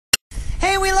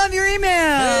love your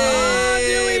email.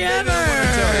 Do we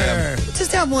ever?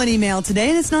 Just have one email today,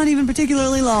 and it's not even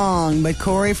particularly long. But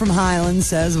Cory from Highland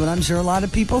says what I'm sure a lot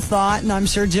of people thought, and I'm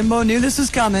sure Jimbo knew this was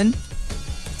coming.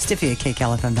 Stiffy at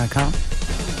KCALFM.com.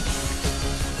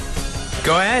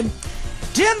 Go ahead.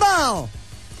 Jimbo!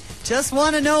 Just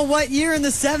want to know what year in the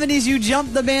 70s you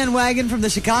jumped the bandwagon from the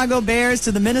Chicago Bears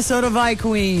to the Minnesota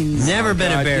Vikings. Never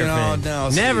been a Bear fan. No,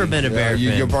 Never been a Bear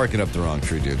fan. You're barking up the wrong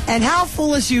tree, dude. And how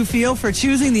foolish you feel for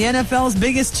choosing the NFL's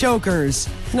biggest chokers.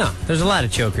 No, there's a lot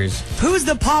of chokers. Who's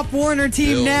the Pop Warner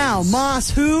team Bills. now?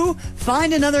 Moss who?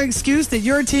 Find another excuse that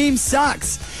your team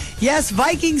sucks. Yes,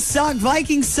 Vikings suck,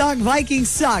 Vikings suck, Vikings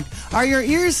suck. Are your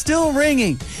ears still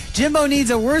ringing? Jimbo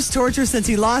needs a worse torture since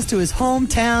he lost to his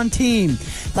hometown team.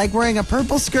 Like wearing a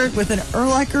purple skirt with an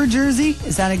Urlacher jersey.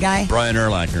 Is that a guy? Brian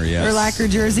Urlacher, yes. Urlacher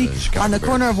jersey. On the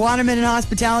corner of Waterman and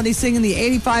Hospitality singing the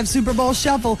 85 Super Bowl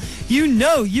Shuffle. You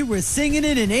know you were singing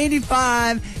it in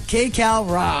 85. KCAL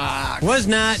rock. Was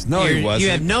not. No, he wasn't. You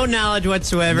have no knowledge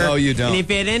whatsoever. No, you don't. And if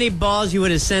you had any balls, you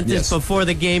would have sent this before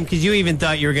the game because you even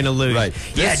thought you were going to lose. Right.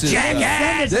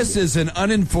 This is an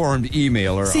uninformed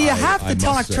emailer. See, you have to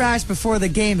talk trash before the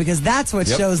game because that's what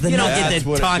shows the You don't nuts. get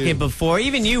to talk it before.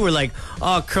 Even you were like,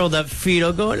 all curled up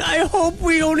fetal going, I hope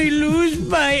we only lose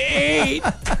by 8.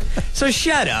 So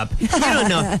shut up. You don't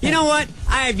know. You know what?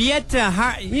 I have yet to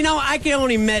I can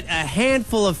only met a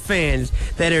handful of fans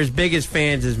that are as big as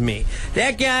fans as me.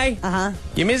 That guy,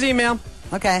 give me his email.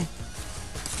 Okay.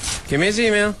 Give me his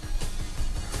email.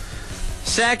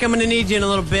 Sack, I'm going to need you in a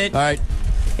little bit. All right.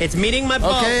 It's meeting my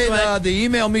balls. Okay, the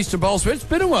email, Mr. Ballsweat. It's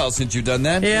been a while since you've done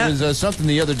that. Yeah. It was something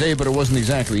the other day, but it wasn't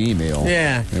exactly email.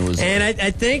 Yeah. It was. And I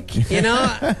think,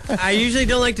 I usually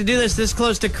don't like to do this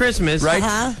close to Christmas.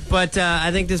 Right. But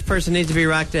I think this person needs to be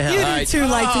rocked to hell. You do too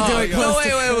like to do it close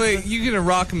No, wait. You're going to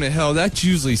rock them to hell. That's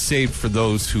usually saved for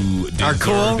those who Are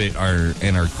cool? deserve it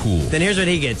and are cool. Then here's what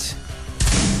he gets.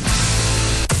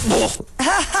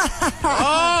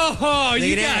 Oh,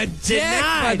 you Look at got that.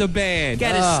 jacked by the band.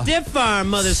 Got a stiff arm,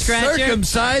 mother scratcher.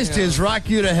 Circumcised his rock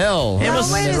you to hell. It Now,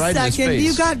 was wait a right in his second. face.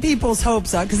 You got people's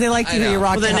hopes up because they like to I hear you know.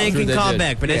 rock Well, then the they house. can They call did.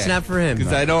 back, but it's not for him.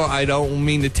 Because I don't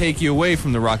mean to take you away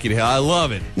from the Rocky to Hell. I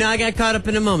love it. No, I got caught up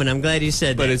in a moment. I'm glad you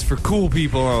said But that. it's for cool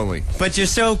people only. But you're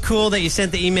so cool that you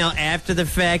sent the email after the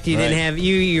fact. You didn't Right. have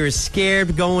you were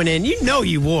scared going in. You know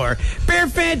you were. Bear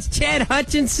fans, Chad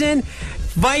Hutchinson,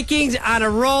 Vikings on a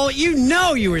roll. You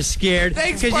know you were scared.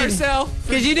 Thanks, Because Marcel.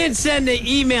 you didn't send the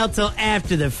email till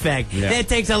after the fact. Yeah. That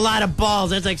takes a lot of balls.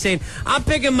 That's like saying, I'm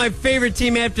picking my favorite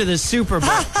team after the Super Bowl.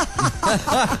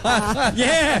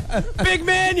 Yeah. Big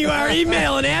man, you are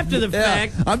emailing after the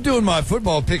fact. I'm doing my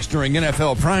football picks during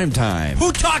NFL primetime.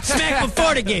 Who talked smack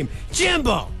before the game?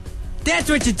 Jimbo. That's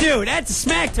what you do. That's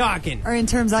smack talking. Or in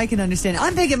terms I can understand.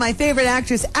 I'm picking my favorite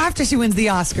actress after she wins the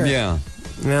Oscar. Yeah.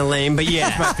 Well, lame, but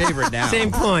yeah. My favorite now.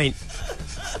 Same point.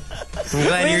 I'm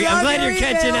glad you're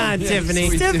catching on, Tiffany.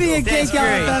 Stiffy at That's great.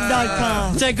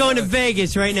 KCALFM.com. It's like going to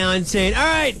Vegas right now and saying, all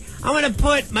right, I'm going to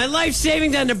put my life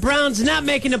savings on the Browns not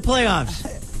making the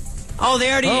playoffs. Oh,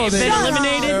 they already been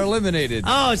eliminated? They're eliminated.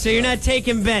 Oh, so you're not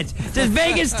taking bets. Does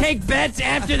Vegas take bets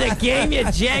after the game, you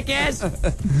jackass?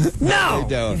 No. They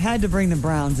don't. You had to bring the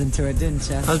Browns into it, didn't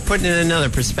you? I was putting it in another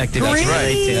perspective. Green.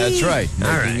 That's right. All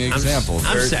right. Making examples.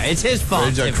 I'm sorry. It's his fault.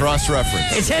 There's a Tiffany.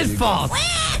 cross-reference. It's his fault.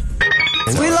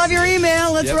 We love your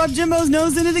email. Let's Yep. rub Jimbo's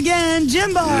nose in it again.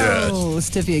 Jimbo!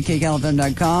 Stiffy at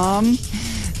KCALFM.com.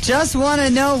 Just want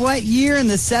to know what year in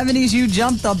the 70s you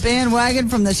jumped the bandwagon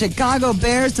from the Chicago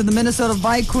Bears to the Minnesota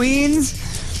Vikings,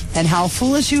 and how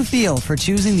foolish you feel for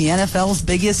choosing the NFL's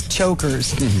biggest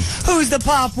chokers. Who's the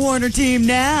Pop Warner team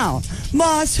now?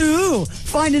 Moss who?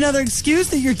 Find another excuse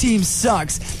that your team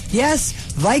sucks. Yes,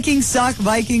 Vikings suck,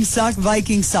 Vikings suck,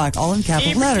 Vikings suck. All in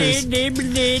capital letters.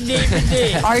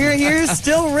 Are your ears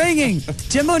still ringing?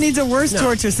 Jimbo needs a worse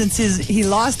torture since he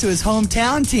lost to his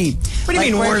hometown team. What do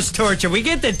you mean worse torture? We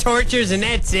get the tortures and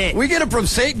that's it. We get it from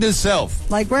Satan himself.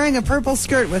 Like wearing a purple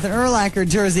skirt with an Urlacher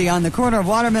jersey on the corner of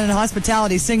Waterman and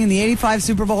Hospitality singing the 85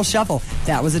 Super Bowl Shuffle.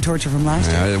 That was a torture from last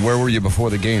year. Where were you before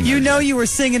the game? You know you were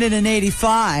singing it in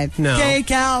 85. No.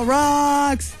 KCAL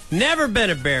rocks. Never been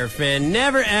a Bear fan.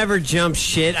 Never ever jumped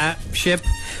ship. I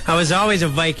was always a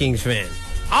Vikings fan.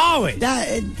 Always.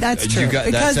 That's You true. got-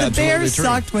 because that's the Bears absolutely true.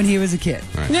 sucked when he was a kid.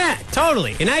 Yeah,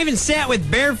 totally. And I even sat with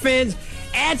Bear fans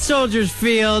at Soldiers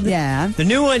Field. Yeah. The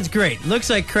new one's great. Looks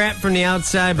like crap from the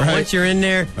outside, but Right. once you're in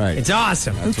there, Right. it's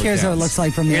awesome. Who cares what it looks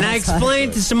like from the And I outside?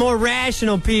 explained to some more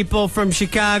rational people from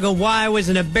Chicago why I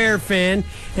wasn't a Bear fan,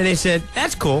 and they said,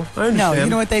 that's cool. I understand. No, you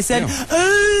know what they said?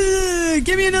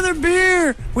 Give me another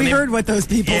beer. We heard what those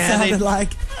people Yeah, sounded like.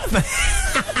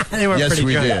 They were Yes, pretty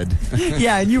we drunk. did.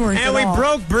 Yeah, and you weren't. And at we all.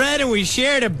 broke bread and we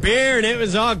shared a beer and it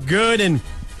was all good. And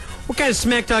what kind of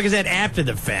smack talk is that after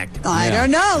the fact? I Yeah.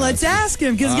 don't know. Let's ask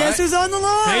him, because guess who's on the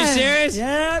line? Are you serious?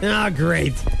 Yep. Oh,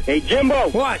 great. Hey, Jimbo.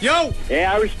 What? Yo!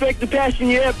 Yeah, I respect the passion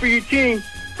you have for your team,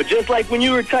 but just like when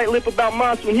you were tight-lipped about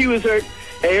Moss when he was hurt,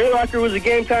 hey, Urlacher was a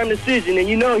game-time decision, and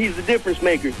you know he's the difference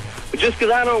maker. But just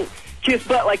because I don't kiss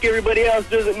butt like everybody else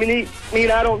doesn't mean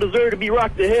I don't deserve to be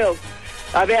rocked to hell.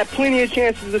 I've had plenty of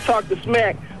chances to talk to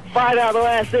smack, 5 out of the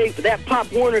last 8, but that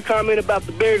Pop Warner comment about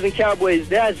the Bears and Cowboys,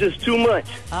 that's just too much.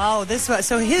 Oh, this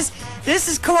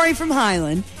is Cory from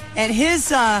Highland, and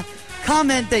his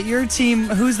comment that your team,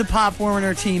 who's the Pop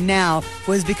Warner team now,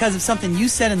 was because of something you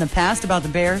said in the past about the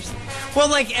Bears? Well,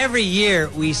 like every year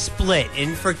we split.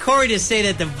 And for Cory to say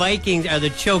that the Vikings are the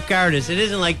choke artists, it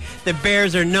isn't like the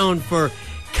Bears are known for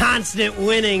constant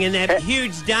winning and that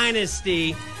huge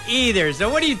dynasty either. So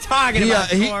what are you talking about,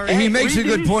 Cory? He makes a Read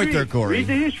the good point history. there, Cory. Read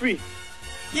the history.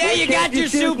 Yeah, you got your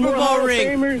Championships, Super more Hall Bowl of ring.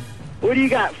 Famers. What do you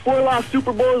got? 4 lost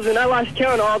Super Bowls, and I lost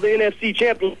count of all the NFC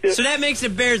championships. So that makes the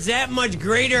Bears that much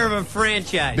greater of a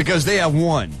franchise. Because they have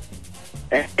won.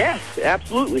 Yes,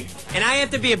 absolutely. And I have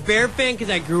to be a Bear fan because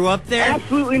I grew up there?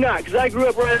 Absolutely not, because I grew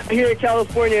up right here in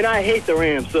California, and I hate the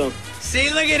Rams. So, See,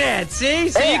 look at that. See?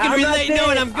 So hey, you can I'm not relate to saying-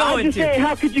 what I'm going I'm just to. saying,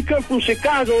 how could you come from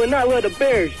Chicago and not love the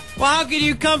Bears? Well, how could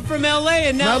you come from L.A.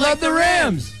 and I not like love the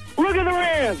Rams. Look at the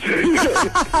Rams.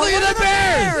 Look at the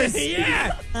Bears.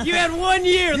 Yeah, you had 1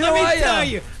 year. know, Let I, me tell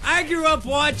you, I grew up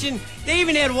watching. They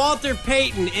even had Walter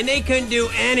Payton, and they couldn't do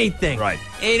anything. Right.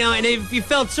 You know, and you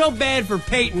felt so bad for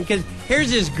Payton because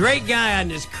here's this great guy on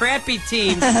this crappy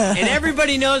team, and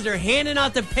everybody knows they're handing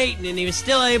out to Payton, and he was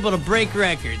still able to break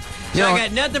records. So You know, I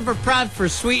got nothing for props for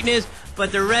sweetness,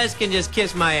 but the rest can just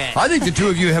kiss my ass. I think the two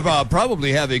of you have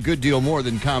probably have a good deal more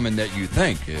than common that you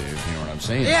think. If you know what I'm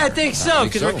saying? Yeah, I think so,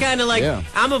 because we're kind of like, Yeah.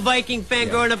 I'm a Viking fan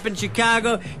growing up in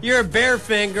Chicago. You're a Bear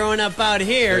fan growing up out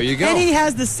here. There you go. And he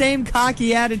has the same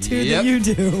cocky attitude that you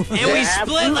do. And we Yeah,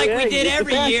 split like we absolutely. did Yeah,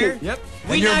 every get the year. passion. Yep.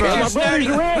 We And your knocked brother-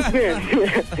 your My brother's starting. a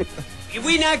Rams fan.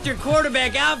 We knocked your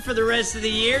quarterback out for the rest of the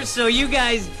year. So you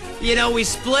guys, you know, we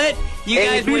split. You And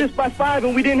guys we beat us went, by 5,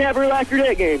 and we didn't have Urlacher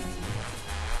that game.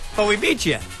 but we beat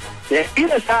you. Yeah, beat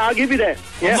us. I'll give you that.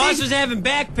 Yeah. Moss was having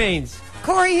back pains.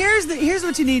 Cory, here's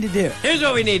what you need to do. Here's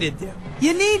what we need to do.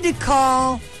 You need to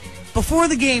call before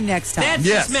the game next time. That's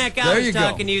Yes, the smack I there was you go.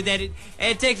 talking to you. That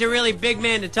it takes a really big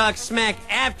man to talk smack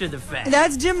after the fact.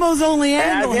 That's Jimbo's only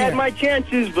angle I've had here. my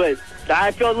chances, but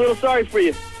I felt a little sorry for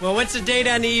you. Well, what's the date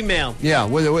on the email? Yeah,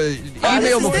 email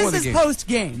before this the is game.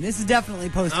 post-game. This is definitely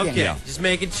post-game. Okay, Yeah. just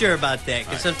making sure about that,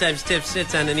 because sometimes Tiff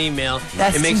sits on an email.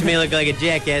 That's It makes too me look like a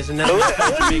jackass. And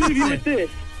Let me leave you with this.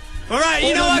 All right,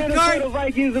 you know what, The Cory?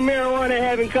 Vikings and marijuana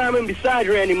have in common besides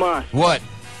Randy Moss? What?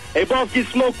 They both get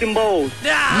smoked in bowls.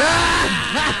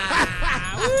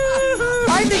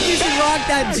 I think you should rock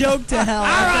that joke to hell. All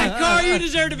right, Cory, you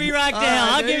deserve to be rocked to hell.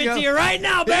 I'll there give you it go. to you right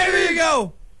now, baby. There you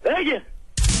go. Thank you.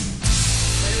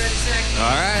 All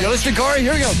right. You listen to Cory?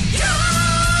 Here we go.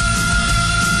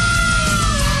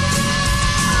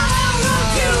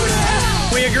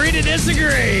 We agree to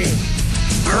disagree.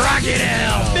 Rock it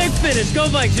hell. Big finish. Go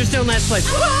Vikes. You're still in last place.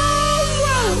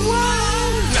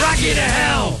 Rock it to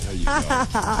hell.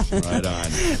 Right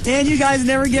on. Man, you guys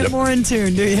never get more in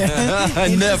tune, do you?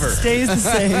 It Never. just stays the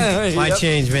same. Why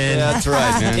change, man? Yeah, that's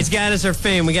right, man. It's got us our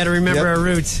fame. We got to remember Yep. our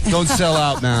roots. Don't sell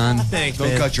out, man. Thanks, Don't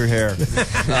man. cut your hair.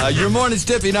 Your morning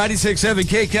Stiffy, 96.7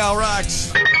 KCAL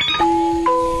rocks.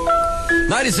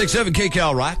 96.7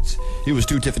 KCAL rocks. He was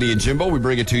Stu, Tiffany, and Jimbo. We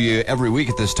bring it to you every week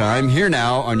at this time. Here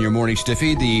now on your morning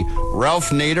Stiffy, the Ralph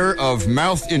Nader of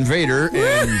Mouth Invader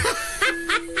and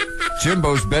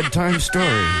Jimbo's bedtime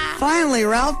story. Finally,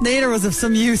 Ralph Nader was of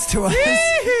some use to us.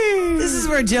 This is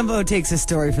where Jimbo takes a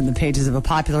story from the pages of a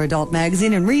popular adult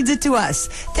magazine and reads it to us.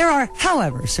 There are,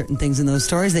 however, certain things in those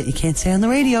stories that you can't say on the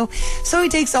radio, so he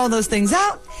takes all those things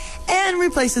out and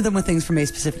replaces them with things from a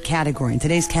specific category. And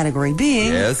today's category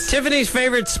being... Yes. Tiffany's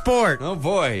favorite sport. Oh,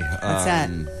 boy. What's that?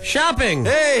 Shopping.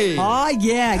 Hey. Oh,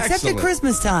 yeah, except Excellent. at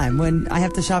Christmas time when I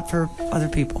have to shop for other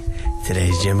people.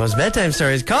 Today's Jimbo's bedtime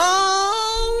story is called...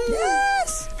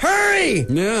 Yes! Hurry!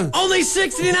 Yeah. Only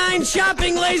 69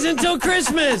 shopping lays until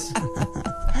Christmas.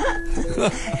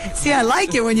 See, I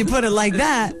like it when you put it like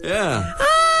that. Yeah.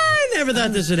 I never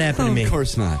thought this would happen to me. Of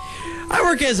course not. I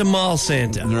work as a mall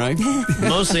Santa. Right?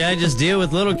 Mostly I just deal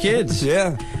with little kids.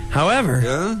 Yeah. However,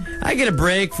 Yeah. I get a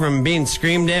break from being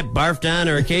screamed at, barfed on,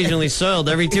 or occasionally soiled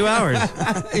every 2 hours.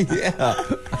 Yeah.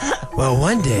 Well,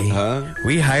 one day,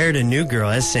 we hired a new girl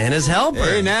as Santa's helper.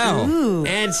 Hey, now.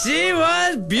 And she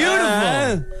was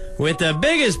beautiful. With the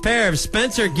biggest pair of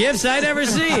Spencer gifts I'd ever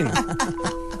seen.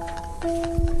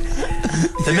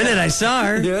 The minute I saw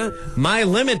her, Yeah. my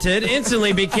limited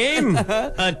instantly became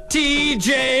a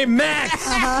TJ Maxx.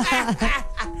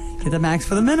 Get the max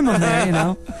for the minimum there, you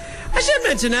know. I should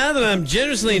mention now that I'm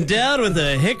generously endowed with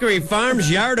a Hickory Farms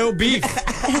Yardo beef.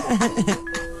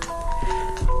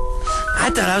 I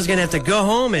thought I was going to have to go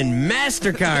home and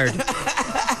MasterCard.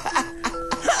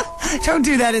 Don't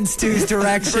do that in Stu's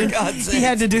direction. For God's He sake.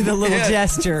 had to do the little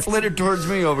gesture. Flittered towards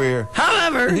me over here.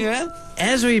 However, Yeah?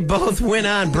 as we both went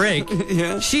on break,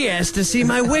 Yeah. she asked to see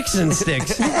my Wixon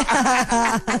sticks.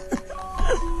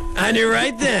 I knew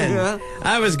right then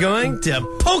I was going to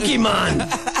Pokemon.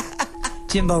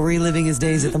 Jimbo reliving his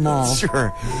days at the mall.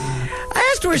 Sure.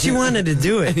 I asked where she wanted to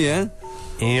do it. Yeah?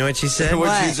 And you know what she said?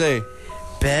 What'd she say?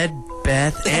 Bed,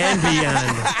 Bath, and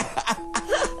Beyond.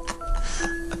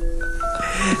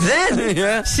 Then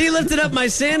Yeah. she lifted up my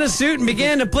Santa suit and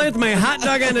began to play with my hot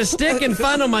dog on a stick and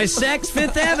fondle my Saks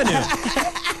Fifth Avenue.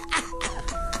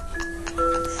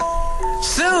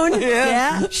 Soon,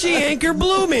 Yeah? she anchor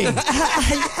blew me.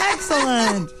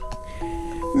 Excellent.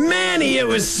 Manny, it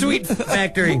was Sweet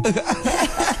Factory.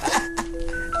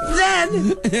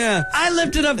 Then Yeah. I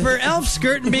lifted up her elf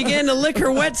skirt and began to lick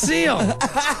her wet seal.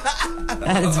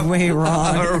 That is way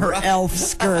wrong. Her elf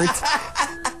skirt.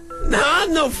 Now,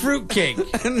 I'm no fruitcake.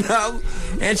 No.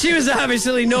 And she was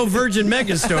obviously no Virgin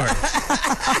Megastore.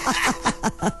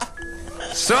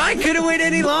 So I couldn't wait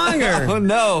any longer. Oh,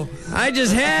 no. I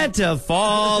just had to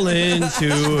fall into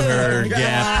her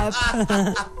gap.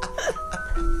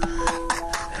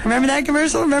 Remember that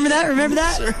commercial? Remember that? Remember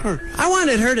that? I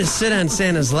wanted her to sit on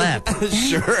Santa's lap.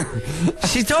 Sure.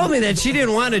 She told me that she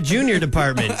didn't want a junior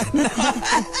department.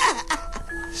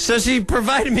 So she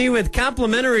provided me with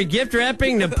complimentary gift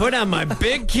wrapping to put on my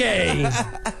big K.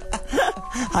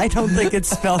 I don't think it's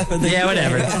spelled for the Yeah,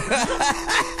 whatever.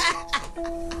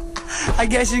 I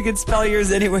guess you could spell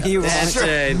yours any way you want. That's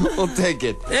it. We'll take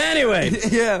it. Anyway,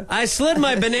 Yeah. I slid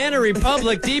my Banana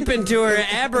Republic deep into her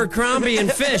Abercrombie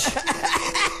and Fish.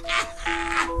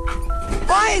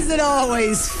 Why is it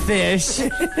always fish?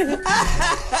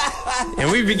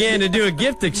 And we began to do a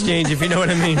gift exchange, if you know what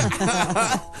I mean.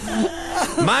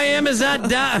 My Amazon.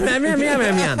 And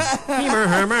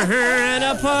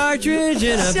a partridge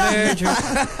in a pear tree.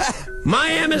 My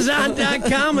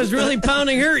Amazon.com was really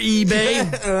pounding her eBay.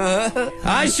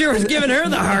 I sure was giving her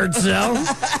the hard sell.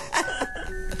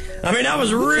 I mean, I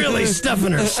was really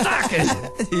stuffing her stocking.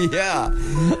 Yeah.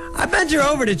 I bent her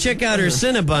over to check out her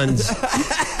Cinnabons.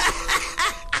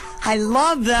 I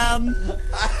love them.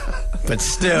 But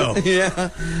still, Yeah.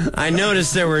 I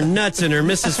noticed there were nuts in her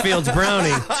Mrs. Fields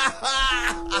brownie.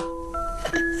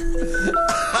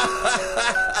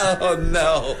 Oh,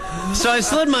 no. So I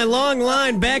slid my long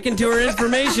line back into her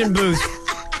information booth.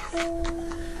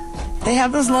 They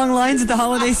have those long lines at the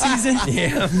holiday season.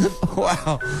 Yeah.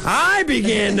 Wow. I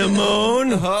began to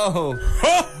moan. Oh.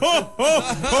 Ho, ho, ho,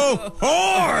 ho,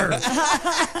 whore!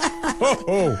 Ho,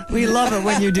 ho. We love it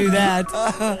when you do that.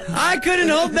 I couldn't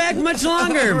hold back much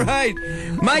longer. Right.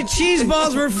 My cheese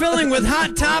balls were filling with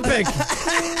Hot Topic.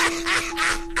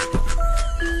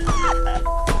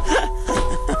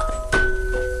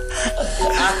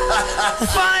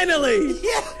 Finally,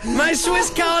 my Swiss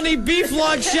Colony beef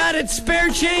log shot its spare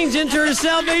change into her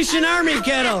Salvation Army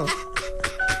kettle.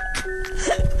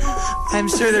 I'm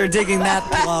sure they're digging that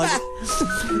plug.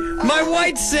 My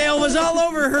white sail was all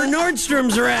over her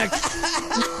Nordstrom's rack.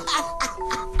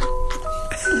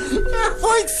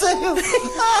 White sail.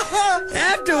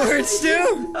 Afterwards,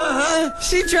 Stu,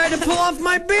 she tried to pull off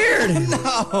my beard.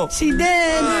 She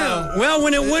did. Well,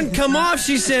 when it wouldn't come off,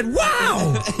 she said,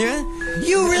 "Wow,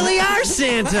 you really are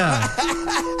Santa."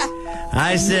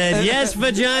 I said, "Yes,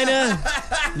 vagina,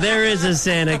 there is a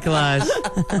Santa Claus."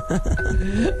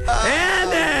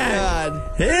 And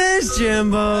here's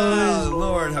Jimbo. Oh,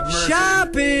 Lord, have mercy.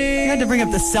 Shopping. You had to bring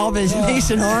up the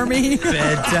Salvation Army.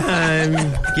 Bedtime.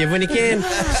 Give when you can.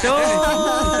 Story.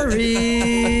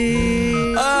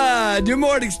 Good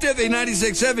morning, Stiffy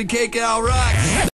 96.7 KCAL Rock.